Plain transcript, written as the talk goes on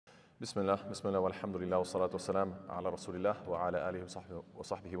Bismillah, walhamdulillah, wa salatu wa salam ala rasulillah wa ala alihi wa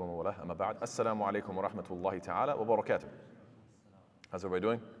sahbihi wa mawalah, amma ba'd. Assalamu alaikum wa rahmatullahi ta'ala wa barakatuh. How's everybody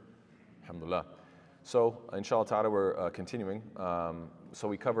doing? Alhamdulillah. So, inshallah ta'ala, we're continuing. So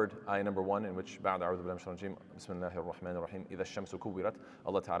we covered ayah number 1, in which ba'da a'udhu billahi minash shaitanir rajim, bismillahir rahmanir rahim, idha ash-shamsu kuwirat.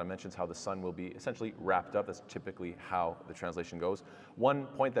 Allah ta'ala mentions how the sun will be essentially wrapped up. That's typically how the translation goes. One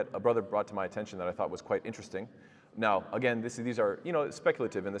point that a brother brought to my attention that I thought was quite interesting. Now, again, these are,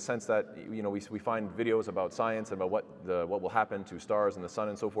 speculative in the sense that, we find videos about science and about what will happen to stars and the sun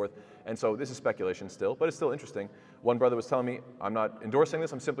and so forth. And so this is speculation still, but it's still interesting. One brother was telling me, I'm not endorsing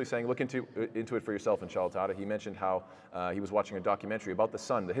this, I'm simply saying look into it for yourself, inshallah ta'ala. He mentioned how he was watching a documentary about the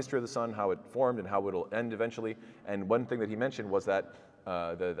sun, the history of the sun, how it formed and how it'll end eventually. And one thing that he mentioned was that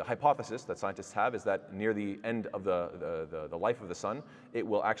the hypothesis that scientists have is that near the end of the life of the sun, it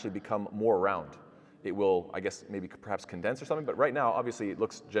will actually become more round. It will, I guess, maybe perhaps condense or something, but right now, obviously, it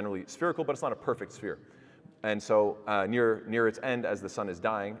looks generally spherical, but it's not a perfect sphere. And so near its end, as the sun is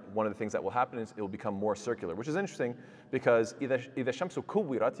dying, one of the things that will happen is it will become more circular, which is interesting because إِذَا الشَّمْسُ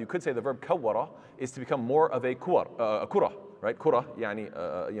كُوِّرَتْ, you could say the verb كَوَّرَ is to become more of a kurah, right? Kurah, yani,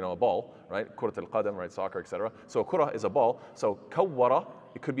 a ball, right? Kurat al-qadam, right? Soccer, etc. So kurah is a ball. So kawwara,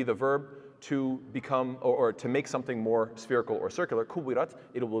 it could be the verb to become, or to make something more spherical or circular. Kuwirat,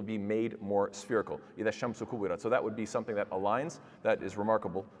 it will be made more spherical. إِذَا الشَّمْسُ كُوِّرَتْ. So that would be something that aligns, that is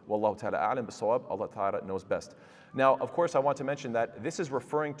remarkable. Wallahu ta'ala a'lam bis-sawab, Allah ta'ala knows best. Now, of course, I want to mention that this is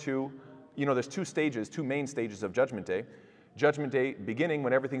referring to, there's two main stages of Judgment Day. Judgment Day beginning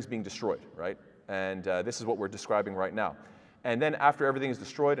when everything's being destroyed, right? And this is what we're describing right now. And then after everything is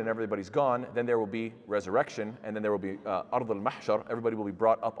destroyed and everybody's gone, then there will be resurrection, and then there will be ard al-mahshar, everybody will be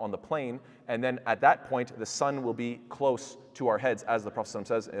brought up on the plane, and then at that point the sun will be close to our heads, as the Prophet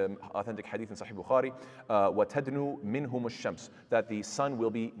says, authentic hadith in Sahih Bukhari, وَتَدْنُو مِنْهُمُ الشَّمْسِ, that the sun will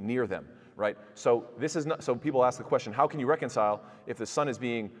be near them. Right? So this is not, so people ask the question, how can you reconcile if the sun is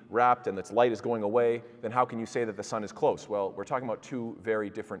being wrapped and its light is going away, then how can you say that the sun is close? Well, we're talking about two very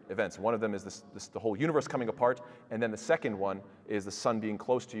different events. One of them is the whole universe coming apart, and then the second one is the sun being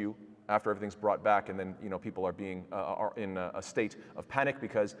close to you after everything's brought back, and then people are in a state of panic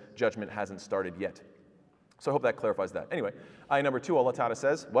because judgment hasn't started yet. So I hope that clarifies that. Anyway, ayah number 2, Allah Ta'ala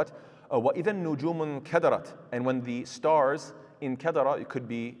says, what? وَإِذَا النُّجُومُ كَدَرَتْ. And when the stars in kadara, it could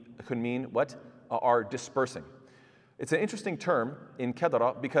mean what? Are dispersing. It's an interesting term in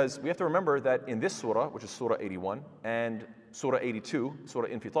kadara because we have to remember that in this surah, which is surah 81, and surah 82, surah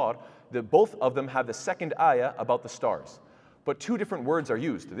Infitar, both of them have the second ayah about the stars. But two different words are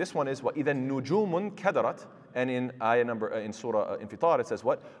used. This one is وَإِذَا النُّجُومُ كَدَرَتْ, and in surah Infitar it says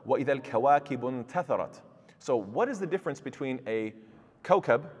what? وَإِذَا الْكَوَاكِبُ انْتَثَرَتْ. So what is the difference between a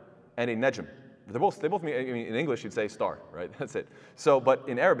kawkab and a najm? They both mean, in English you'd say star, right? That's it. So, but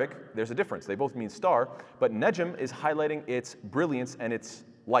in Arabic, there's a difference. They both mean star, but najm is highlighting its brilliance and its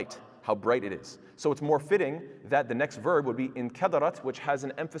light, how bright it is. So it's more fitting that the next verb would be in kadarat, which has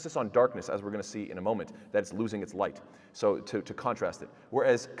an emphasis on darkness, as we're going to see in a moment, that it's losing its light. So to contrast it.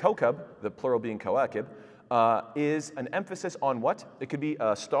 Whereas kawkab, the plural being kawakib, is an emphasis on what? It could be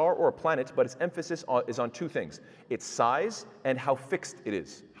a star or a planet, but its emphasis is on two things. Its size and how fixed it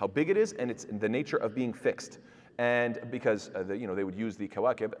is. How big it is, and it's the nature of being fixed. And because they would use the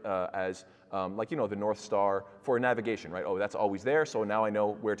kawakib as the North Star for navigation, right? Oh, that's always there, so now I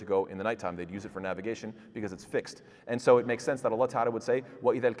know where to go in the nighttime. They'd use it for navigation because it's fixed. And so it makes sense that Allah Ta'ala would say,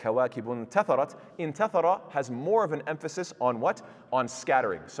 وَإِذَا الْكَوَاكِبُ انْتَثَرَتْ. Intathara has more of an emphasis on what? On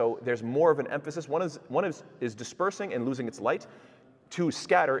scattering. So there's more of an emphasis. One is dispersing and losing its light. To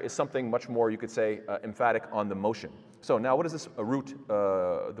scatter is something much more, you could say, emphatic on the motion. So now what is this the root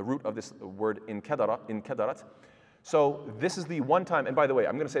of this word in kadarat? So this is the one time, and by the way,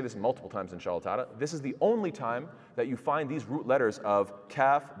 I'm going to say this multiple times inshallah ta'ala, this is the only time that you find these root letters of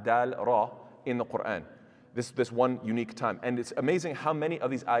kaf, dal, ra in the Quran. This one unique time. And it's amazing how many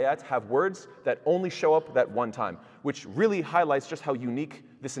of these ayat have words that only show up that one time, which really highlights just how unique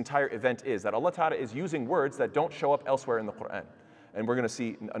this entire event is, that Allah Ta'ala is using words that don't show up elsewhere in the Quran. And we're going to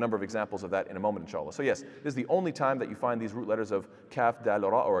see a number of examples of that in a moment, inshallah. So yes, this is the only time that you find these root letters of kaf, dal,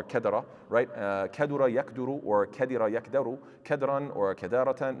 ra, or kedara, right? Kadura yakduru, or kadira yakdaru, kadran, or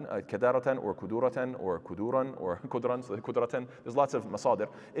kadaratan, or kuduratan, or kuduran, or kudran, so kudratan. There's lots of masadir.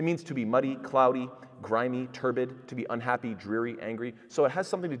 It means to be muddy, cloudy, grimy, turbid, to be unhappy, dreary, angry. So it has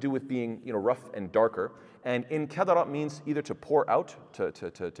something to do with being, rough and darker. And in kadara means either to pour out,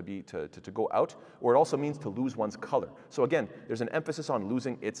 to go out, or it also means to lose one's color. So again, there's an emphasis on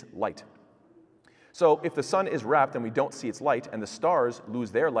losing its light. So if the sun is wrapped and we don't see its light, and the stars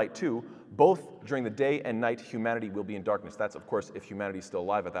lose their light too, both during the day and night humanity will be in darkness. That's, of course, if humanity is still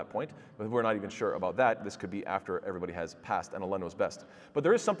alive at that point, but we're not even sure about that. This could be after everybody has passed, and Allah knows best. But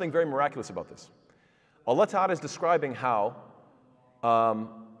there is something very miraculous about this. Allah Ta'ala is describing how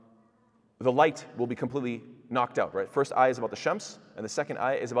the light will be completely knocked out, right? First ayah is about the Shams, and the second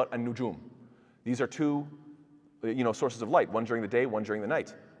ayah is about An-Nujum. These are two sources of light, one during the day, one during the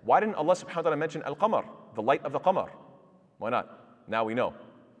night. Why didn't Allah subhanahu wa ta'ala mention Al-Qamar, the light of the Qamar? Why not? Now we know,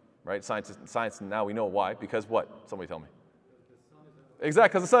 right? Science, now we know why. Because what? Somebody tell me. Exactly,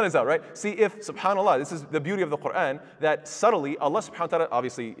 because the sun is out, right? See, if, subhanAllah, this is the beauty of the Quran, that subtly, Allah subhanahu wa ta'ala,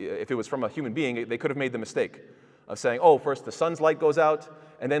 obviously, if it was from a human being, they could have made the mistake of saying, oh, first the sun's light goes out,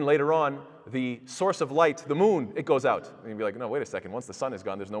 and then later on, the source of light, the moon, it goes out. And you'd be like, no, wait a second, once the sun is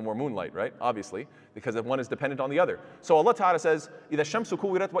gone, there's no more moonlight, right? Obviously, because one is dependent on the other. So Allah Ta'ala says, إِذَا الشَّمْسُ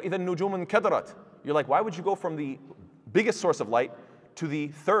كُوِّرَتْ وَإِذَا النُّجُومُ انْكَدَرَتْ. You're like, why would you go from the biggest source of light to the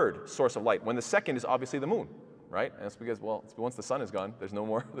third source of light when the second is obviously the moon, right? And it's because, well, once the sun is gone, there's no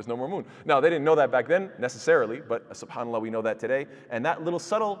more moon. Now, they didn't know that back then necessarily, but subhanAllah, we know that today. And that little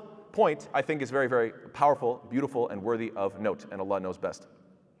subtle point, I think, is very, very powerful, beautiful, and worthy of note, and Allah knows best.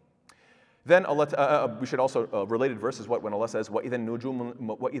 Then Allah, we should also, related verse is when Allah says, وَإِذَا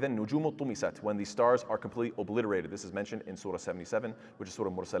النُّجُومُ طُمِسَتْ, when the stars are completely obliterated. This is mentioned in Surah 77, which is Surah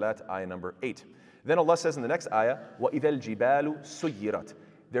Mursalat, ayah number 8. Then Allah says in the next ayah, وَإِذَا الْجِبَالُ سُيِّرَتْ.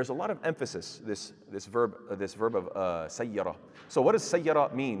 There's a lot of emphasis, this verb of sayyara. So what does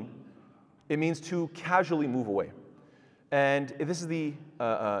sayyara mean? It means to casually move away. And this is the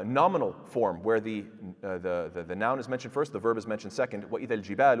nominal form where the noun is mentioned first, the verb is mentioned second, وَإِذَا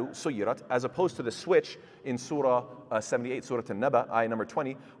الْجِبَالُ سُيِّرَتْ, as opposed to the switch in Surah 78, Surah An-Naba, ayah number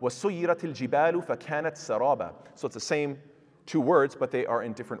 20, وَسُيِّرَتِ الْجِبَالُ فَكَانَتْ سَرَابًا. So it's the same two words, but they are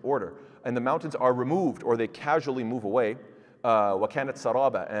in different order. And the mountains are removed, or they casually move away, وَكَانَتْ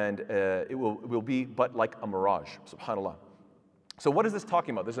سَرَابًا, and it will be but like a mirage, subhanAllah. So what is this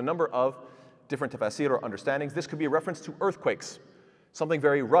talking about? There's a number of different tafsir or understandings. This could be a reference to earthquakes, something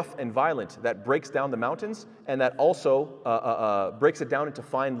very rough and violent that breaks down the mountains and that also breaks it down into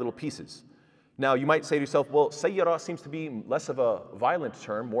fine little pieces. Now you might say to yourself, well, sayyara seems to be less of a violent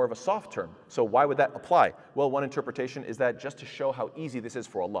term, more of a soft term. So why would that apply? Well, one interpretation is that just to show how easy this is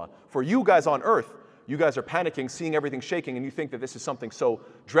for Allah. For you guys on earth, you guys are panicking, seeing everything shaking, and you think that this is something so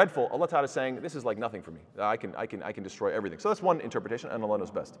dreadful. Allah Ta'ala is saying, this is like nothing for me. I can destroy everything. So that's one interpretation, and Allah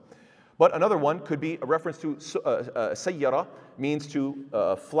knows best. But another one could be a reference to sayyara, means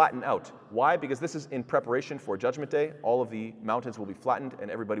to flatten out. Why? Because this is in preparation for Judgment Day. All of the mountains will be flattened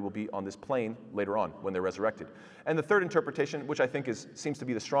and everybody will be on this plane later on when they're resurrected. And the third interpretation, which I think seems to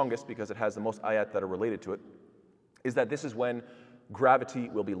be the strongest because it has the most ayat that are related to it, is that this is when gravity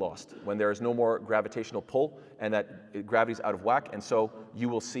will be lost, when there is no more gravitational pull and that gravity is out of whack, and so you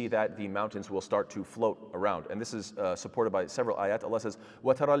will see that the mountains will start to float around. And this is supported by several ayat. Allah says,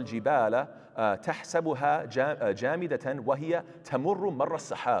 وَتَرَى الْجِبَالَ تَحْسَبُهَا جَامِدَةً وَهِيَ تَمُرُّ مَرَّ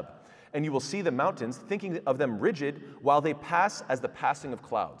السَّحَابِ. And you will see the mountains, thinking of them rigid, while they pass as the passing of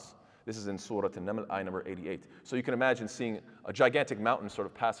clouds. This is in Surah An-Naml, ayah number 88. So you can imagine seeing a gigantic mountain sort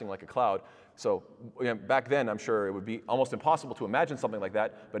of passing like a cloud. So back then, I'm sure it would be almost impossible to imagine something like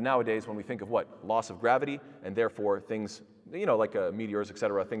that. But nowadays, when we think of what? Loss of gravity, and therefore things, like meteors,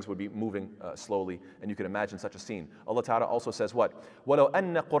 etc., things would be moving slowly, and you can imagine such a scene. Allah Ta'ala also says what? وَلَوْ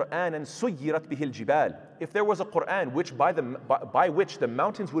أَنَّ قُرْآنًا سُيِّرَتْ بِهِ الْجِبَالِ. If there was a Qur'an by which the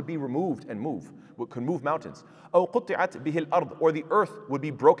mountains would be removed and could move mountains. أَوْ قُطِّعَتْ بِهِ الْأَرْضِ. Or the earth would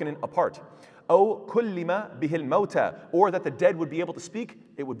be broken apart. أَوْ كُلِّمَ بِهِ الْمَوْتَى. Or that the dead would be able to speak,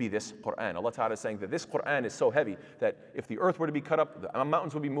 it would be this Qur'an. Allah Ta'ala is saying that this Qur'an is so heavy that if the earth were to be cut up, the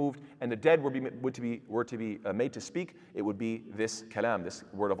mountains would be moved, and the dead were to be made to speak, it would be this kalam, this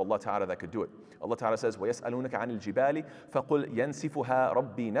word of Allah Ta'ala that could do it. Allah Ta'ala says, وَيَسْأَلُونَكَ عَنِ الْجِبَالِ فَقُلْ يَنْسِفُهَا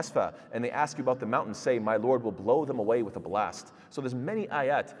رَبِّي نَسْفًا. And they ask you about the mountains, say, my Lord will blow them away with a blast. So there's many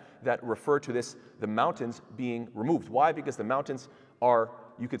ayat that refer to this, the mountains being removed. Why? Because the mountains are,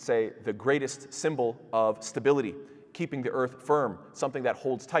 you could say, the greatest symbol of stability, keeping the earth firm, something that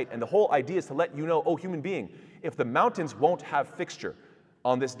holds tight. And the whole idea is to let you know, oh human being, if the mountains won't have fixture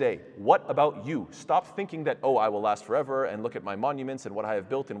on this day, what about you? Stop thinking that, oh, I will last forever, and look at my monuments and what I have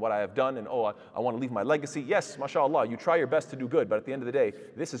built and what I have done, and oh, I want to leave my legacy. Yes, mashallah, you try your best to do good, but at the end of the day,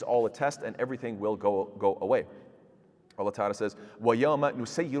 this is all a test and everything will go away. Allah Ta'ala says, وَيَوْمَ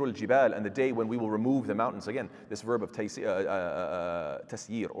نُسَيِّرُ الْجِبَالِ. And the day when we will remove the mountains. Again, this verb of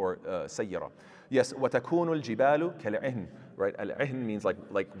tasyir or sayyara. Yes, وَتَكُونُ الْجِبَالُ كَالْعِهْنِ. right? Al-ihn means like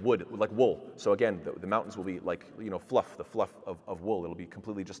wood, like wool. So again, the mountains will be like, fluff, the fluff of wool. It'll be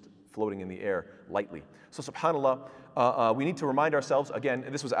completely just floating in the air lightly. So subhanAllah, we need to remind ourselves, again,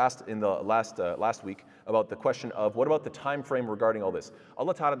 and this was asked in the last week, about the question of what about the time frame regarding all this?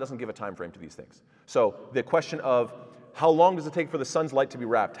 Allah Ta'ala doesn't give a time frame to these things. So the question of how long does it take for the sun's light to be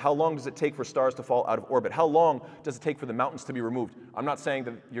wrapped? How long does it take for stars to fall out of orbit? How long does it take for the mountains to be removed? I'm not saying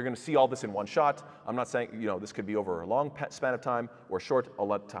that you're going to see all this in one shot. I'm not saying, this could be over a long span of time or short.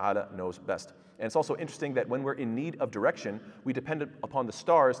 Allah Ta'ala knows best. And it's also interesting that when we're in need of direction, we depend upon the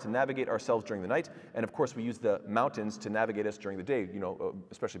stars to navigate ourselves during the night. And of course, we use the mountains to navigate us during the day.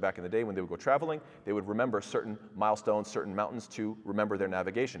 Especially back in the day when they would go traveling, they would remember certain milestones, certain mountains to remember their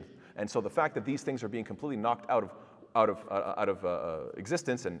navigation. And so the fact that these things are being completely knocked out of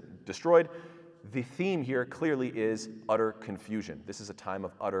existence and destroyed, the theme here clearly is utter confusion. This is a time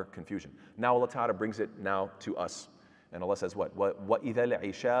of utter confusion. Now Allah Ta'ala brings it now to us. And Allah says what? وَإِذَا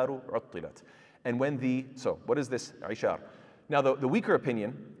الْعِشَارُ عُطِّلَتْ. And so what is this ishar? Now the weaker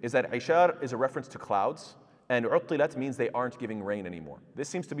opinion is that ishar is a reference to clouds, and uttilat means they aren't giving rain anymore. This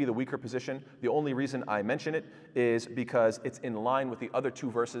seems to be the weaker position. The only reason I mention it is because it's in line with the other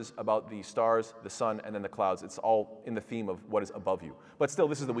two verses about the stars, the sun, and then the clouds. It's all in the theme of what is above you. But still,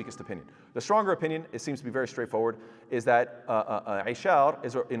 this is the weakest opinion. The stronger opinion, it seems to be very straightforward, is that ishar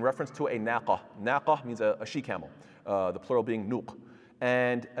is in reference to a naqah. Naqah means a she-camel, the plural being nuq.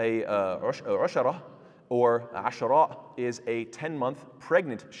 And a ushara or ashara is a 10-month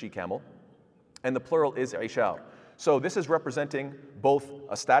pregnant she-camel, and the plural is ishar. So this is representing both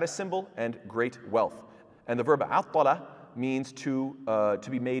a status symbol and great wealth. And the verb attala means to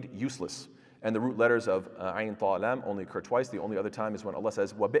be made useless. And the root letters of ayn ta lam only occur twice. The only other time is when Allah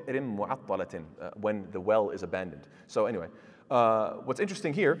says وَبِئْرٍ مُعَطَّلَةٍ, when the well is abandoned. So anyway, what's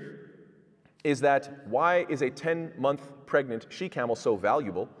interesting here is that why is a 10-month pregnant she-camel so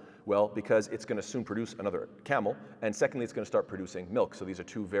valuable? Well, because it's going to soon produce another camel, and secondly, it's going to start producing milk. So these are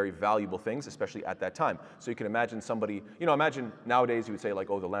two very valuable things, especially at that time. So you can imagine somebody, imagine nowadays you would say like,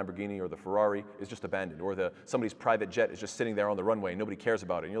 oh, the Lamborghini or the Ferrari is just abandoned, or somebody's private jet is just sitting there on the runway and nobody cares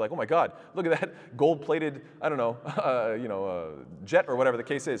about it. And you're like, oh my God, look at that gold-plated, I don't know, jet or whatever the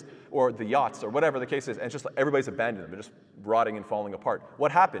case is, or the yachts or whatever the case is, and it's just like everybody's abandoned them. They're just rotting and falling apart.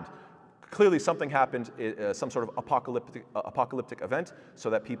 What happened? Clearly something happened, some sort of apocalyptic event, so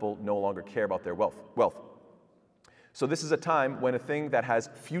that people no longer care about their wealth. So this is a time when a thing that has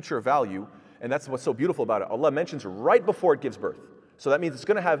future value, and that's what's so beautiful about it, Allah mentions right before it gives birth. So that means it's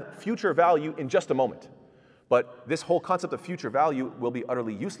going to have future value in just a moment. But this whole concept of future value will be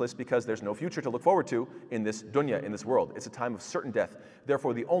utterly useless because there's no future to look forward to in this dunya, in this world. It's a time of certain death.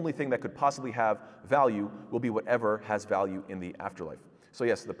 Therefore, the only thing that could possibly have value will be whatever has value in the afterlife. So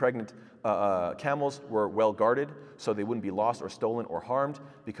yes, the pregnant camels were well guarded, so they wouldn't be lost or stolen or harmed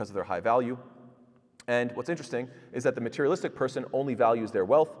because of their high value. And what's interesting is that the materialistic person only values their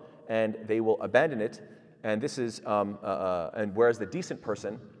wealth and they will abandon it. And this is, and whereas the decent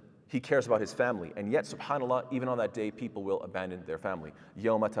person, he cares about his family. And yet, subhanAllah, even on that day, people will abandon their family.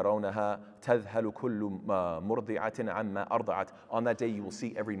 يَوْمَ تَرَوْنَهَا تَذْهَلُ كُلُّ مُرْضِعَةٍ عَمَّا أَرْضَعَتْ. On that day, you will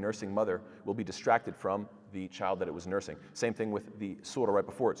see every nursing mother will be distracted from the child that it was nursing. Same thing with the surah right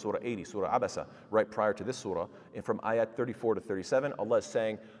before it, surah 80, surah Abasa, right prior to this surah. And from ayat 34 to 37, Allah is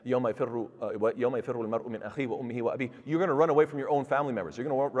saying, يَوْمَ يَفِرُّ الْمَرْءُ مِنْ أَخِيهِ وَأُمِّهِ وَأَبِيهِ. You're going to run away from your own family members. You're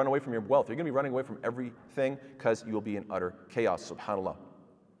going to run away from your wealth. You're going to be running away from everything because you will be in utter chaos, subhanAllah.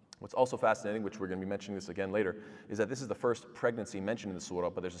 What's also fascinating, which we're going to be mentioning this again later, is that this is the first pregnancy mentioned in the surah,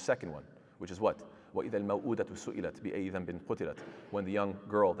 but there's a second one, which is what? وَإِذَا الْمَوْءُودَةُ سُئِلَتْ بِأَيِّ ذَنبٍ قُتِلَتْ. When the young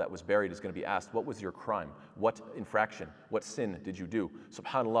girl that was buried is going to be asked, what was your crime? What infraction? What sin did you do?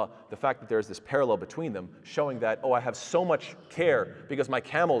 SubhanAllah, the fact that there's this parallel between them, showing that, oh, I have so much care because my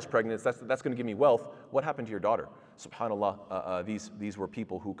camel is pregnant, that's going to give me wealth. What happened to your daughter? SubhanAllah, these were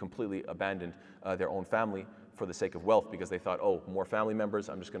people who completely abandoned their own family for the sake of wealth because they thought, oh, more family members,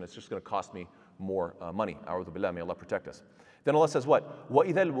 it's just going to cost me more money. A'udhu billah, may Allah protect us. Then Allah says what?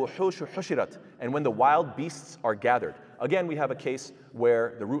 وَإِذَا الْوُحُوشُ حُشِرَتْ. And when the wild beasts are gathered. Again, we have a case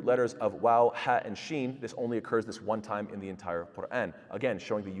where the root letters of waw, ha, and sheen, this only occurs this one time in the entire Quran. Again,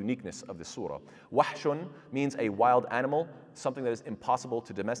 showing the uniqueness of this surah. Wahshun means a wild animal, something that is impossible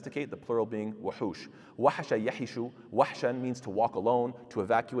to domesticate, the plural being wahush. Wahasha yahishu, wahshan means to walk alone, to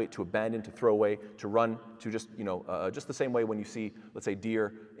evacuate, to abandon, to throw away, to run, to just, just the same way when you see, let's say,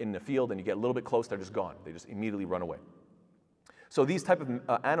 deer in a field and you get a little bit close, they're just gone. They just immediately run away. So these type of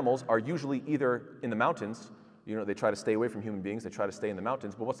animals are usually either in the mountains, they try to stay away from human beings, they try to stay in the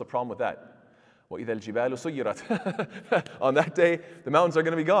mountains, but what's the problem with that? وَإِذَا الْجِبَالُ سُيِّرَتْ. On that day, the mountains are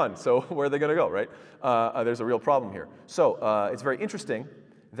going to be gone. So where are they going to go, right? There's a real problem here. So it's very interesting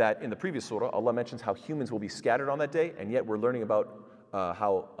that in the previous surah, Allah mentions how humans will be scattered on that day, and yet we're learning about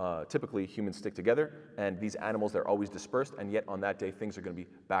how typically humans stick together, and these animals, they're always dispersed, and yet on that day, things are going to be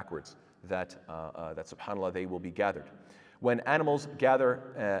backwards, that subhanAllah, they will be gathered. When animals gather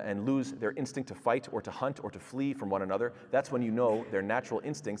and lose their instinct to fight or to hunt or to flee from one another, that's when you know their natural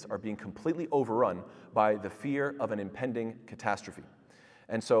instincts are being completely overrun by the fear of an impending catastrophe.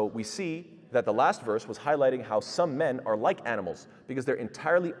 And so we see that the last verse was highlighting how some men are like animals because they're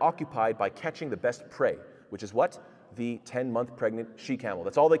entirely occupied by catching the best prey, which is what? The 10-month pregnant she-camel.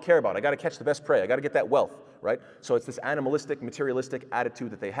 That's all they care about. I got to catch the best prey. I got to get that wealth, right? So it's this animalistic, materialistic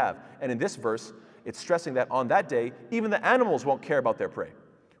attitude that they have. And in this verse, it's stressing that on that day, even the animals won't care about their prey,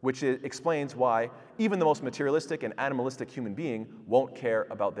 which explains why even the most materialistic and animalistic human being won't care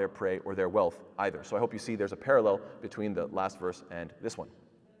about their prey or their wealth either. So I hope you see there's a parallel between the last verse and this one.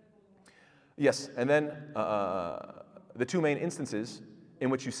 Yes, and then the two main instances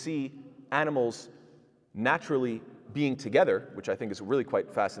in which you see animals naturally being together, which I think is really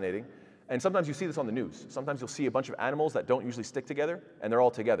quite fascinating. And sometimes you see this on the news. Sometimes you'll see a bunch of animals that don't usually stick together, and they're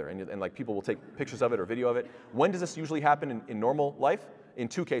all together, and like people will take pictures of it or video of it. When does this usually happen in normal life? In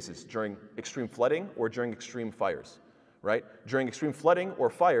two cases, during extreme flooding or during extreme fires, right? During extreme flooding or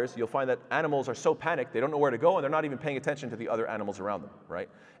fires, you'll find that animals are so panicked, they don't know where to go, and they're not even paying attention to the other animals around them, right?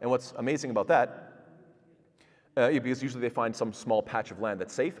 And what's amazing about that, because usually they find some small patch of land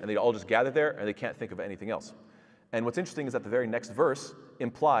that's safe, and they all just gather there, and they can't think of anything else. And what's interesting is that the very next verse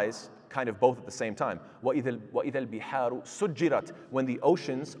implies kind of both at the same time. وَإِذَا الْبِحَارُ سُجِّرَتْ. When the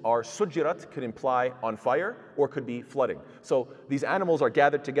oceans are sujirat, could imply on fire or could be flooding. So these animals are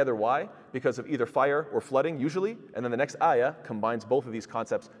gathered together. Why? Because of either fire or flooding usually. And then the next ayah combines both of these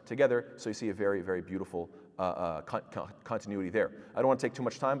concepts together. So you see a very, very beautiful continuity there. I don't want to take too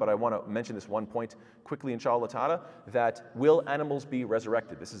much time, but I want to mention this one point quickly, inshallah ta'ala, that will animals be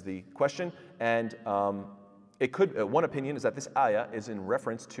resurrected? This is the question. And it could, one opinion is that this ayah is in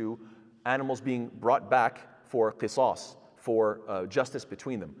reference to animals being brought back for qisas, for justice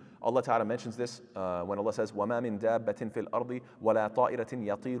between them. Allah Ta'ala mentions this when Allah says, وَمَا مِن دَابَّةٍ فِي الْأَرْضِ وَلَا طَائِرَةٍ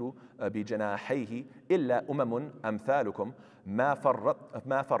يَطِيرُ بِجَنَاحَيْهِ إِلَّا أُمَمٌ أَمْثَالُكُمْ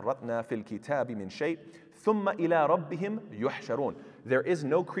مَا فَرَّطْنَا فِي الْكِتَابِ مِنْ شَيْءٍ ثُمَّ إِلَىٰ رَبِّهِمْ يُحْشَرُونَ. There is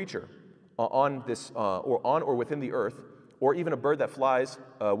no creature on this, or within the earth, or even a bird that flies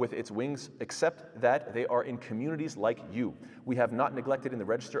with its wings, except that they are in communities like you. We have not neglected in the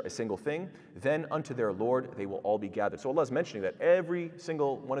register a single thing. Then unto their Lord they will all be gathered. So Allah is mentioning that every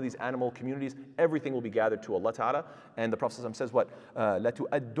single one of these animal communities, everything will be gathered to Allah Ta'ala. And the Prophet ﷺ says what?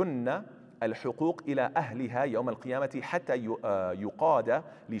 لَتُؤَدُّنَّ الْحُقُوقِ إِلَىٰ أَهْلِهَا يَوْمَ الْقِيَامَةِ حَتَّى يُقَادَ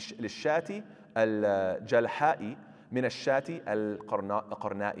لِلشَّاةِ الْجَلْحَاءِ min ash-shati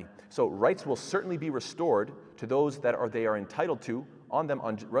al-qarna'i. So rights will certainly be restored to those that they are entitled to on them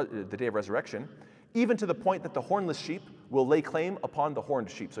on the day of resurrection, even to the point that the hornless sheep will lay claim upon the horned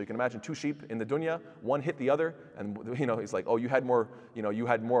sheep. So you can imagine two sheep in the dunya, one hit the other, and it's like, oh, you had more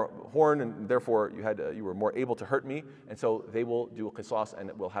horn, and therefore you were more able to hurt me, and so they will do a qisas, and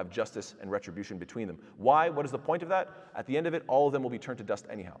it will have justice and retribution between them. Why? What is the point of that? At the end of it, all of them will be turned to dust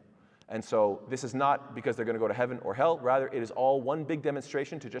anyhow. And so this is not because they're going to go to heaven or hell. Rather, it is all one big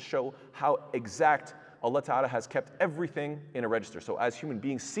demonstration to just show how exact Allah Ta'ala has kept everything in a register. So as human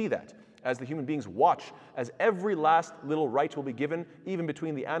beings see that, as the human beings watch, as every last little right will be given, even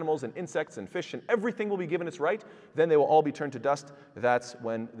between the animals and insects and fish, and everything will be given its right, then they will all be turned to dust. That's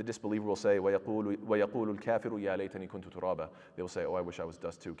when the disbeliever will say, وَيَقُولُ الْكَافِرُ يَا لَيْتَنِي كُنْتُ تُرَابًا. They will say, oh, I wish I was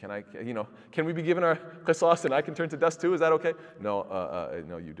dust too. Can we be given our qisas and I can turn to dust too? Is that okay?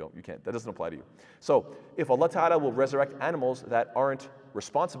 No, you don't. You can't. That doesn't apply to you. So if Allah Ta'ala will resurrect animals that aren't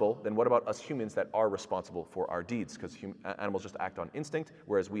responsible, then what about us humans that are responsible for our deeds? Because animals just act on instinct,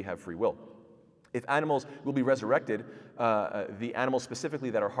 whereas we have free will. If animals will be resurrected, the animals specifically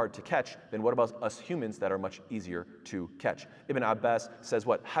that are hard to catch, then what about us humans that are much easier to catch? Ibn Abbas says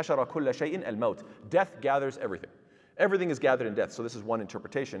what? حَشَرَ كُلَّ شَيْءٍ الْمَوْتِ. Death gathers everything. Everything is gathered in death. So this is one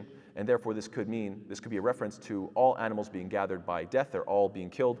interpretation, and therefore this could be a reference to all animals being gathered by death. They're all being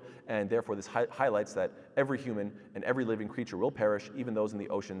killed, and therefore this highlights that every human and every living creature will perish, even those in the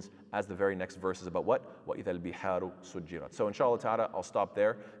oceans, as the very next verse is about what? وَإِذَا الْبِحَارُ سُجِّرَتْ. So inshallah ta'ala, I'll stop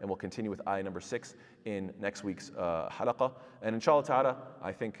there, and we'll continue with ayah number 6 in next week's halaqah. And inshallah ta'ala,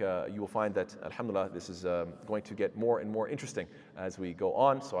 I think you will find that, alhamdulillah, this is going to get more and more interesting as we go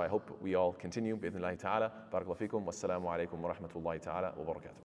on. So I hope we all continue. Bi-idhnillahi ta'ala. Barakallahu feekum. Wassalamu alaikum wa rahmatullahi ta'ala wa barakatuh.